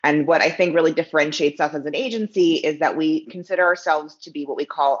And what I think really differentiates us as an agency is that we consider ourselves to be what we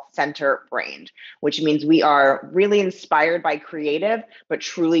call center brained, which means we are really inspired by creative, but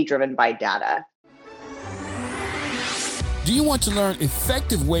truly driven by data. Do you want to learn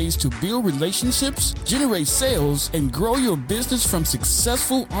effective ways to build relationships, generate sales, and grow your business from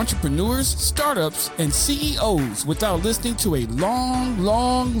successful entrepreneurs, startups, and CEOs without listening to a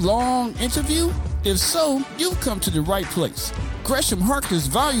long interview? If so, you've come to the right place. Gresham Harkless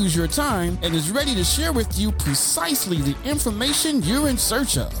values your time and is ready to share with you precisely the information you're in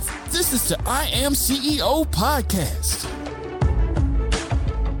search of. This is the I Am CEO podcast.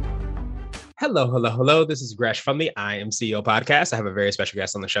 Hello. This is Gresh from the I Am CEO podcast. I have a very special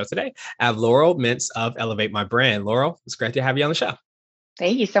guest on the show today. I have Laurel Mintz of Elevate My Brand. Laurel, it's great to have you on the show.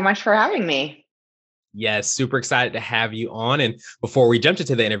 Thank you so much for having me. Yes, super excited to have you on. And before we jump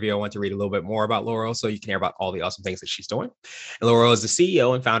into the interview, I want to read a little bit more about Laurel so you can hear about all the awesome things that she's doing. And Laurel is the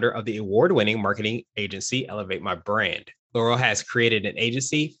CEO and founder of the award-winning marketing agency, Elevate My Brand. Laurel has created an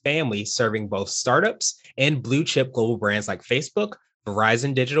agency family serving both startups and blue chip global brands like Facebook,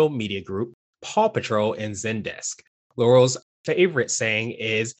 Verizon Digital Media Group, Paw Patrol, and Zendesk. Laurel's favorite saying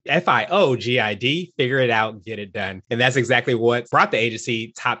is FIOGID, figure it out, get it done. And that's exactly what brought the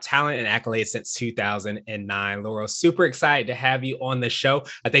agency top talent and accolades since 2009. Laurel, super excited to have you on the show.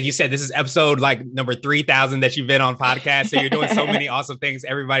 I think you said this is episode like number 3,000 that you've been on podcast. So you're doing so many awesome things.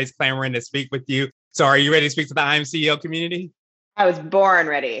 Everybody's clamoring to speak with you. So are you ready to speak to the I Am CEO community? I was born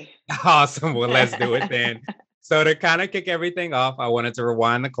ready. Awesome. Well, let's do it then. So to kind of kick everything off, I wanted to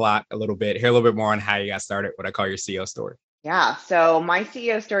rewind the clock a little bit, hear a little bit more on how you got started, what I call your CEO story. Yeah. So my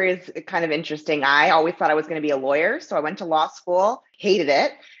CEO story is kind of interesting. I always thought I was going to be a lawyer. So I went to law school, hated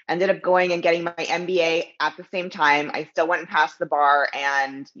it, ended up going and getting my MBA at the same time. I still went and passed the bar.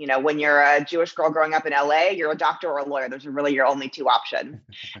 And, you know, when you're a Jewish girl growing up in LA, you're a doctor or a lawyer. Those are really your only two options.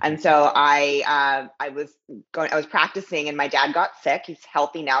 And so I was practicing and my dad got sick. He's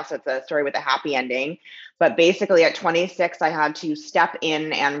healthy now. So it's a story with a happy ending. But basically at 26, I had to step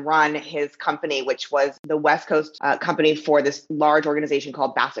in and run his company, which was the West Coast company for this large organization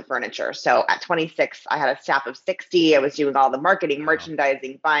called Bassett Furniture. So at 26, I had a staff of 60. I was doing all the marketing,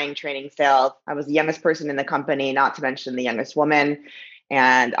 merchandising, buying, training, sales. I was the youngest person in the company, not to mention the youngest woman.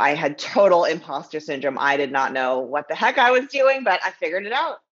 And I had total imposter syndrome. I did not know what the heck I was doing, but I figured it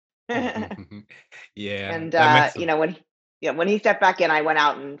out. Yeah. And, when he stepped back in, I went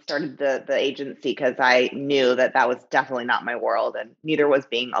out and started the agency because I knew that was definitely not my world, and neither was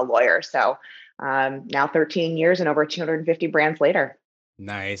being a lawyer. So now 13 years and over 250 brands later.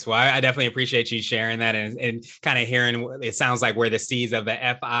 Nice. Well, I definitely appreciate you sharing that and kind of hearing, it sounds like where the seeds of the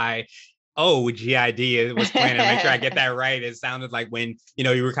FIOGID was planted. Make sure I get that right. It sounded like when,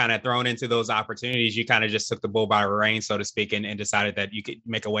 you were kind of thrown into those opportunities, you kind of just took the bull by the reins, so to speak, and decided that you could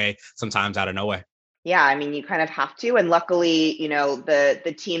make a way sometimes out of no way. Yeah, I mean, you kind of have to. And luckily,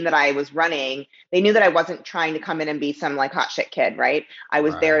 the team that I was running, they knew that I wasn't trying to come in and be some like hot shit kid, right? I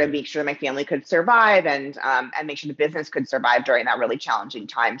was there to make sure my family could survive and make sure the business could survive during that really challenging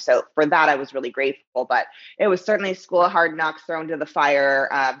time. So for that, I was really grateful. But it was certainly a school of hard knocks thrown to the fire.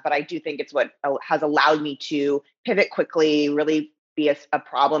 But I do think it's what has allowed me to pivot quickly, really be a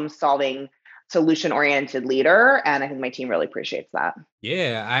problem-solving, solution-oriented leader. And I think my team really appreciates that.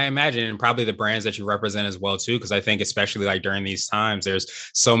 Yeah, I imagine, and probably the brands that you represent as well, too, because I think especially like during these times, there's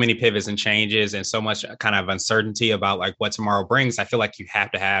so many pivots and changes and so much kind of uncertainty about like what tomorrow brings. I feel like you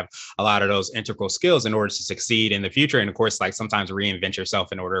have to have a lot of those integral skills in order to succeed in the future. And of course, like sometimes reinvent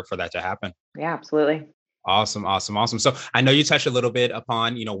yourself in order for that to happen. Yeah, absolutely. Awesome. So I know you touched a little bit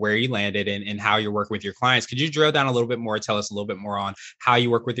upon, where you landed and how you're working with your clients. Could you drill down a little bit more, tell us a little bit more on how you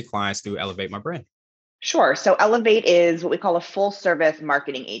work with your clients through Elevate My Brand? Sure. So Elevate is what we call a full service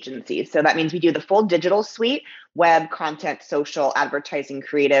marketing agency. So that means we do the full digital suite, web, content, social, advertising,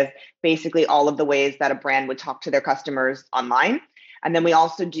 creative, basically all of the ways that a brand would talk to their customers online. And then we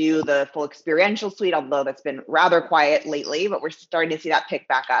also do the full experiential suite, although that's been rather quiet lately, but we're starting to see that pick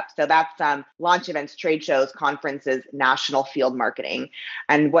back up. So that's launch events, trade shows, conferences, national field marketing.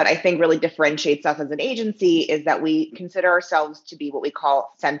 And what I think really differentiates us as an agency is that we consider ourselves to be what we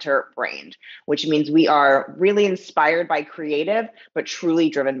call center brained, which means we are really inspired by creative, but truly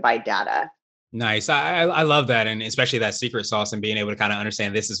driven by data. Nice. I love that. And especially that secret sauce and being able to kind of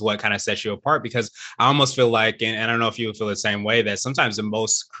understand this is what kind of sets you apart, because I almost feel like, and I don't know if you would feel the same way, that sometimes the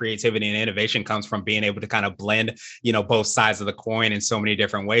most creativity and innovation comes from being able to kind of blend, both sides of the coin in so many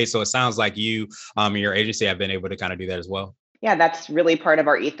different ways. So it sounds like you and your agency have been able to kind of do that as well. Yeah, that's really part of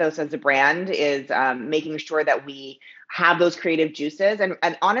our ethos as a brand is making sure that we have those creative juices. And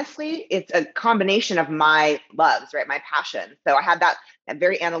honestly, it's a combination of my loves, right? My passion. So I had that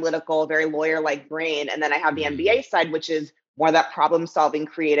very analytical, very lawyer-like brain. And then I have the Mm. MBA side, which is more of that problem-solving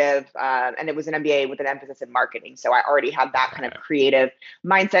creative. And it was an MBA with an emphasis in marketing. So I already had that kind of creative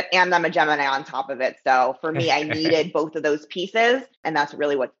mindset, and I'm a Gemini on top of it. So for me, I needed both of those pieces. And that's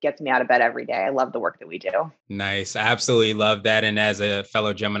really what gets me out of bed every day. I love the work that we do. Nice. I absolutely love that. And as a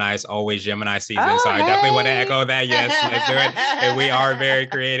fellow Gemini, it's always Gemini season. Oh, so I definitely want to hey. echo that. Yes, let's do it. And we are very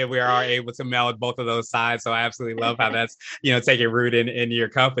creative. We are able to meld both of those sides. So I absolutely love how that's, taking root in your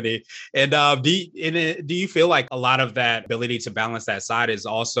company. And do you feel like a lot of that ability to balance that side has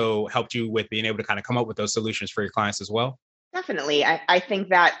also helped you with being able to kind of come up with those solutions for your clients as well? Definitely. I think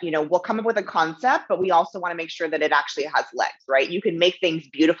that, we'll come up with a concept, but we also want to make sure that it actually has legs, right? You can make things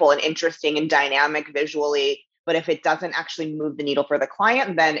beautiful and interesting and dynamic visually, but if it doesn't actually move the needle for the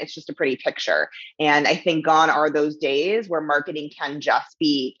client, then it's just a pretty picture. And I think gone are those days where marketing can just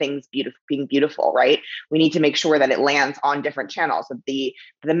be things being beautiful, right? We need to make sure that it lands on different channels. That the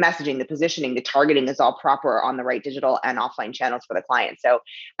messaging, the positioning, the targeting is all proper on the right digital and offline channels for the client. So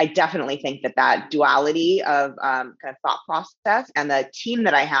I definitely think that duality of kind of thought process, and the team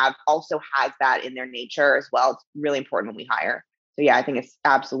that I have also has that in their nature as well. It's really important when we hire. So yeah, I think it's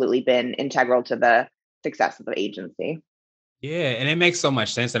absolutely been integral to the success of the agency. Yeah, and it makes so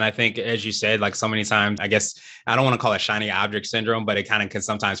much sense. And I think, as you said, like so many times, I guess I don't want to call it shiny object syndrome, but it kind of can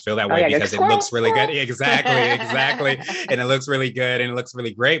sometimes feel that way because it looks really good. Exactly. And it looks really good and it looks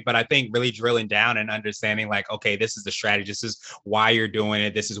really great. But I think really drilling down and understanding like, okay, this is the strategy. This is why you're doing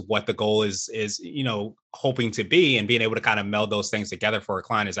it. This is what the goal is, hoping to be, and being able to kind of meld those things together for a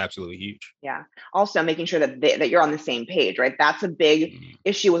client is absolutely huge. Yeah. Also making sure that you're on the same page, right? That's a big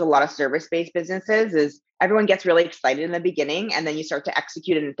issue with a lot of service-based businesses is everyone gets really excited in the beginning and then you start to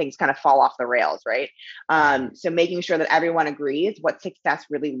execute it and things kind of fall off the rails, right? So making sure that everyone agrees what success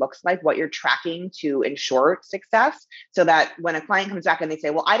really looks like, what you're tracking to ensure success, so that when a client comes back and they say,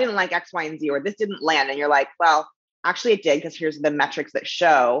 well, I didn't like X, Y, and Z, or this didn't land. And you're like, well, actually it did, because here's the metrics that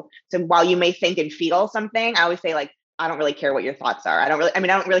show. So while you may think and feel something, I always say like, I don't really care what your thoughts are. I don't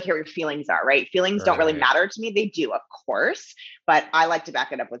really care what your feelings are, right? Feelings don't really matter to me. They do, of course, but I like to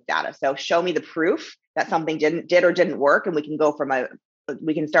back it up with data. So show me the proof that something did or didn't work, and we can go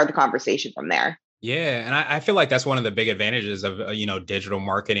we can start the conversation from there. Yeah. And I feel like that's one of the big advantages of, digital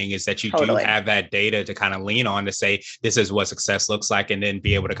marketing is that you do have that data to kind of lean on to say, this is what success looks like, and then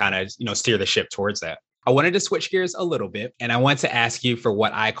be able to kind of, steer the ship towards that. I wanted to switch gears a little bit, and I want to ask you for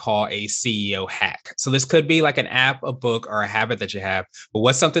what I call a CEO hack. So this could be like an app, a book, or a habit that you have, but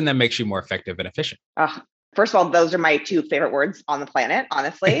what's something that makes you more effective and efficient? First of all, those are my two favorite words on the planet.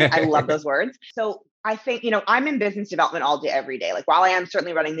 Honestly, I love those words. So I think, I'm in business development all day, every day. Like while I am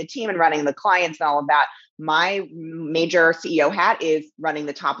certainly running the team and running the clients and all of that, my major CEO hat is running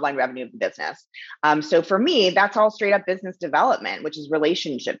the top line revenue of the business. So for me, that's all straight up business development, which is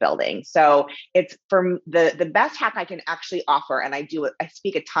relationship building. So it's from the best hack I can actually offer, and I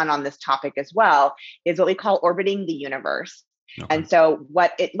speak a ton on this topic as well, is what we call orbiting the universe. Okay. And so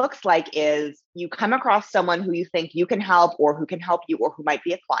what it looks like is you come across someone who you think you can help, or who can help you, or who might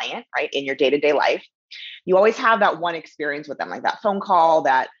be a client, right, in your day-to-day life. You always have that one experience with them, like that phone call,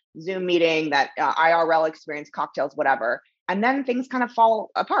 that Zoom meeting, that IRL experience, cocktails, whatever. And then things kind of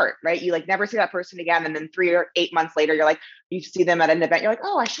fall apart, right? You like never see that person again. And then 3 or 8 months later, you see them at an event. You're like,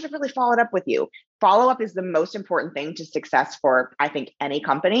 oh, I should have really followed up with you. Follow-up is the most important thing to success for, I think, any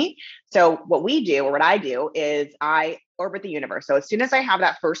company. So what we do, or what I do, is I orbit the universe. So as soon as I have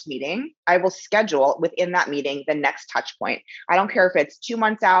that first meeting, I will schedule within that meeting the next touch point. I don't care if it's 2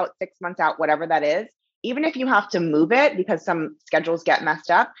 months out, 6 months out, whatever that is. Even if you have to move it because some schedules get messed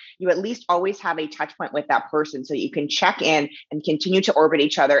up, you at least always have a touch point with that person so you can check in and continue to orbit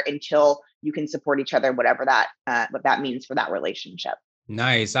each other until you can support each other, whatever what that means for that relationship.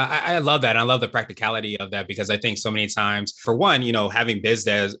 Nice. I love that. I love the practicality of that, because I think so many times, for one, having biz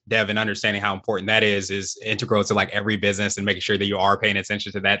dev and understanding how important that is integral to like every business, and making sure that you are paying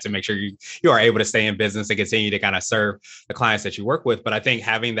attention to that to make sure you are able to stay in business and continue to kind of serve the clients that you work with. But I think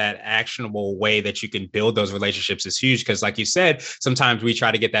having that actionable way that you can build those relationships is huge, because like you said, sometimes we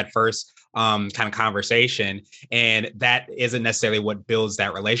try to get that first kind of conversation, and that isn't necessarily what builds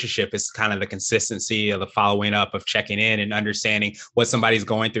that relationship. It's kind of the consistency of the following up, of checking in and understanding what somebody's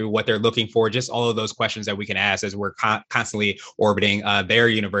going through, what they're looking for, just all of those questions that we can ask as we're constantly orbiting their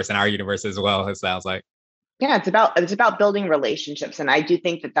universe and our universe as well, it sounds like. Yeah, it's about building relationships. And I do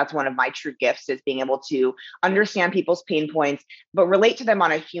think that that's one of my true gifts, is being able to understand people's pain points, but relate to them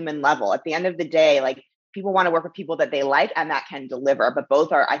on a human level. At the end of the day, like, people want to work with people that they like and that can deliver, but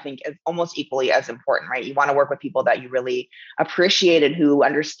both are, I think, almost equally as important, right? You want to work with people that you really appreciate and who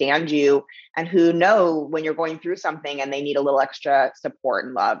understand you and who know when you're going through something and they need a little extra support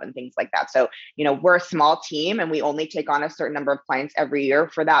and love and things like that. So, we're a small team and we only take on a certain number of clients every year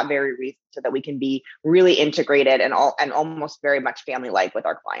for that very reason, so that we can be really integrated and almost very much family-like with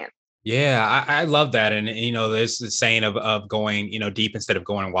our clients. Yeah, I love that. And, there's the saying of going, deep instead of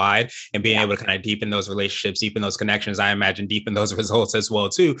going wide, and being able to kind of deepen those relationships, deepen those connections. I imagine deepen those results as well,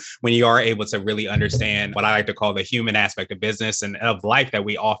 too, when you are able to really understand what I like to call the human aspect of business and of life that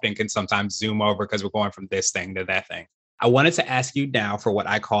we often can sometimes zoom over because we're going from this thing to that thing. I wanted to ask you now for what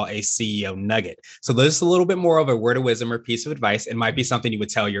I call a CEO nugget. So this is a little bit more of a word of wisdom or piece of advice. It might be something you would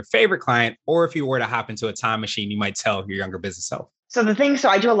tell your favorite client, or if you were to hop into a time machine, you might tell your younger business self. So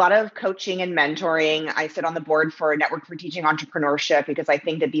I do a lot of coaching and mentoring. I sit on the board for Network for Teaching Entrepreneurship because I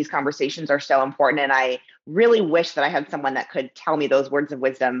think that these conversations are so important. And I really wish that I had someone that could tell me those words of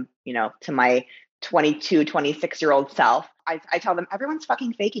wisdom, to my 22, 26-year-old self. I tell them everyone's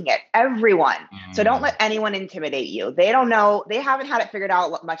fucking faking it. Everyone. So don't let anyone intimidate you. They don't know. They haven't had it figured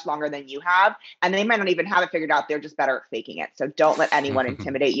out much longer than you have. And they might not even have it figured out. They're just better at faking it. So don't let anyone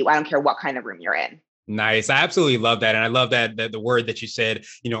intimidate you. I don't care what kind of room you're in. Nice. I absolutely love that. And I love that the word that you said,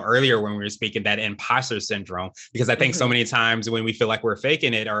 earlier when we were speaking, that imposter syndrome, because I think so many times when we feel like we're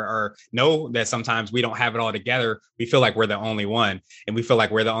faking it or know that sometimes we don't have it all together, we feel like we're the only one. And we feel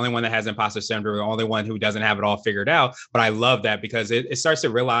like we're the only one that has imposter syndrome, the only one who doesn't have it all figured out. But I love that because it starts to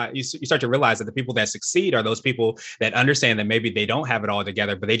realize, you start to realize that the people that succeed are those people that understand that maybe they don't have it all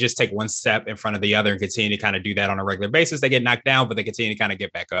together, but they just take one step in front of the other and continue to kind of do that on a regular basis. They get knocked down, but they continue to kind of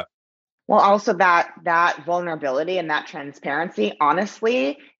get back up. Well, also that vulnerability and that transparency,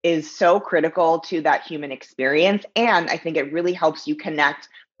 honestly, is so critical to that human experience. And I think it really helps you connect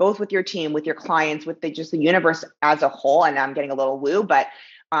both with your team, with your clients, with just the universe as a whole. And I'm getting a little woo, but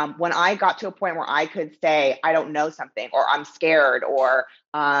when I got to a point where I could say, I don't know something, or I'm scared, or,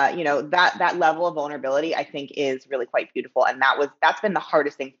 that level of vulnerability, I think is really quite beautiful. And that's been the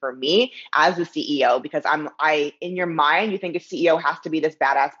hardest thing for me as a CEO, because in your mind, you think a CEO has to be this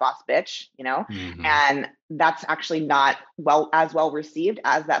badass boss bitch, and that's actually not as well received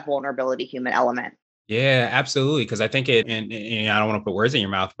as that vulnerability human element. Yeah, absolutely. Because I think and I don't want to put words in your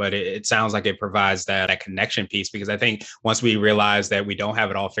mouth, but it sounds like it provides that connection piece. Because I think once we realize that we don't have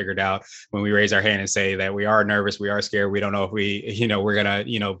it all figured out, when we raise our hand and say that we are nervous, we are scared, we don't know if we're going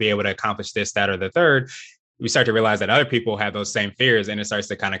to, be able to accomplish this, that, or the third, we start to realize that other people have those same fears, and it starts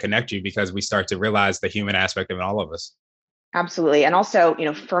to kind of connect you because we start to realize the human aspect of all of us. Absolutely. And also,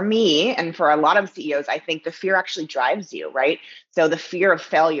 for me and for a lot of CEOs, I think the fear actually drives you, right? So the fear of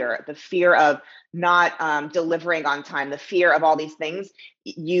failure, the fear of not delivering on time, the fear of all these things,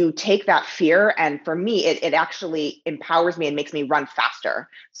 you take that fear. And for me, it actually empowers me and makes me run faster.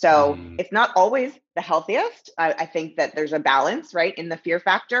 So it's not always the healthiest. I think that there's a balance, right, in the fear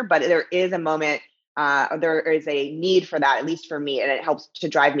factor, but there is a moment, there is a need for that, at least for me. And it helps to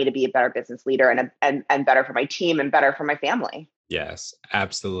drive me to be a better business leader and better for my team and better for my family. Yes,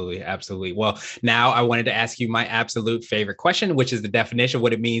 absolutely. Absolutely. Well, now I wanted to ask you my absolute favorite question, which is the definition of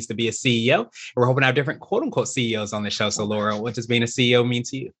what it means to be a CEO. We're hoping to have different quote unquote CEOs on the show. So Laura, what does being a CEO mean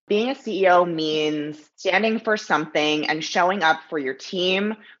to you? Being a CEO means standing for something and showing up for your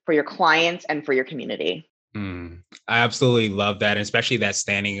team, for your clients, and for your community. I absolutely love that, and especially that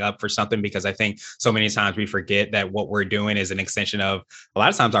standing up for something, because I think so many times we forget that what we're doing is an extension of a lot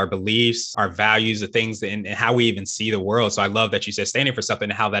of times our beliefs, our values, the things, and how we even see the world. So I love that you said standing for something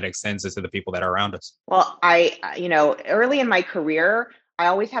and how that extends to the people that are around us. Well, early in my career, I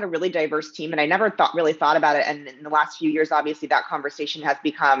always had a really diverse team, and I never really thought about it. And in the last few years, obviously, that conversation has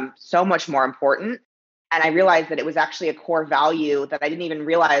become so much more important. And I realized that it was actually a core value that I didn't even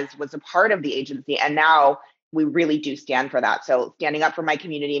realize was a part of the agency. And now we really do stand for that. So standing up for my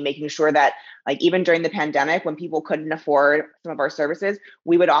community, making sure that, like, even during the pandemic, when people couldn't afford some of our services,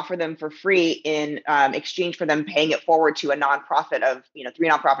 we would offer them for free in exchange for them paying it forward to a nonprofit of, 3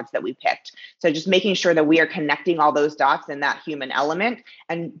 nonprofits that we picked. So just making sure that we are connecting all those dots in that human element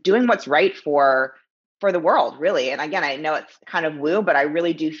and doing what's right for the world, really. And again, I know it's kind of woo, but I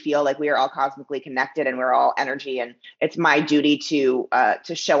really do feel like we are all cosmically connected and we're all energy. And it's my duty to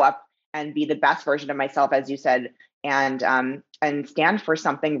show up and be the best version of myself, as you said, and stand for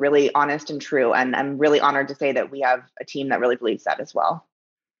something really honest and true. And I'm really honored to say that we have a team that really believes that as well.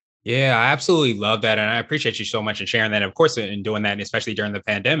 Yeah, I absolutely love that. And I appreciate you so much in sharing that. Of course, in doing that, especially during the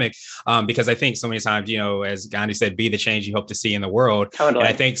pandemic, because I think so many times, as Gandhi said, be the change you hope to see in the world. Totally. And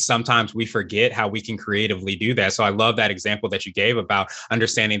I think sometimes we forget how we can creatively do that. So I love that example that you gave about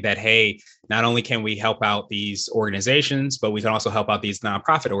understanding that, hey, not only can we help out these organizations, but we can also help out these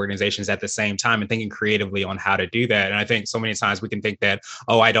nonprofit organizations at the same time, and thinking creatively on how to do that. And I think so many times we can think that,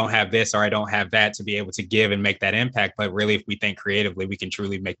 oh, I don't have this or I don't have that to be able to give and make that impact. But really, if we think creatively, we can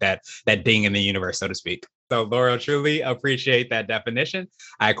truly make that ding in the universe, so to speak. So Laurel, truly appreciate that definition.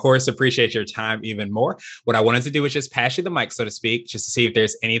 I, of course, appreciate your time even more. What I wanted to do is just pass you the mic, so to speak, just to see if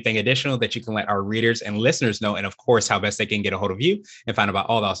there's anything additional that you can let our readers and listeners know, and of course, how best they can get a hold of you and find out about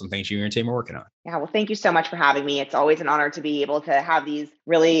all the awesome things you and your team are working on. Yeah, well, thank you so much for having me. It's always an honor to be able to have these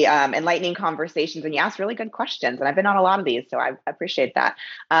really enlightening conversations, and you ask really good questions. And I've been on a lot of these, so I appreciate that.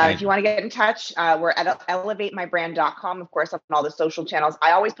 If you want to get in touch, we're at elevatemybrand.com, of course, on all the social channels.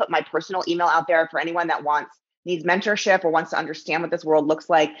 I always put my personal email out there for anyone that needs mentorship or wants to understand what this world looks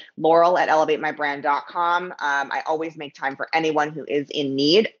like. Laurel at elevatemybrand.com. I always make time for anyone who is in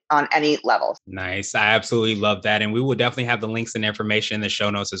need on any level. Nice. I absolutely love that. And we will definitely have the links and information in the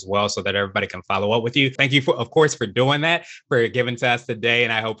show notes as well, so that everybody can follow up with you. Thank you, of course, for doing that, for giving to us today.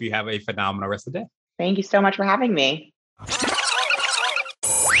 And I hope you have a phenomenal rest of the day. Thank you so much for having me.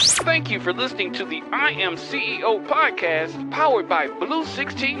 Thank you for listening to the I Am CEO podcast, powered by Blue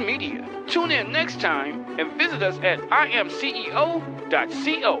 16 Media. Tune in next time and visit us at imceo.co.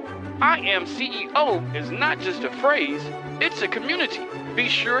 I Am CEO is not just a phrase, it's a community. Be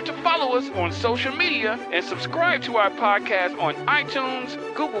sure to follow us on social media and subscribe to our podcast on iTunes,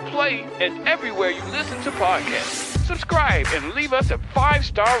 Google Play, and everywhere you listen to podcasts. Subscribe and leave us a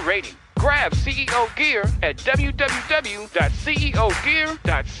 5-star rating. Grab CEO Gear at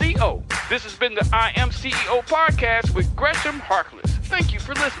www.ceogear.co. This has been the I Am CEO podcast with Gresham Harkless. Thank you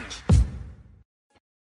for listening.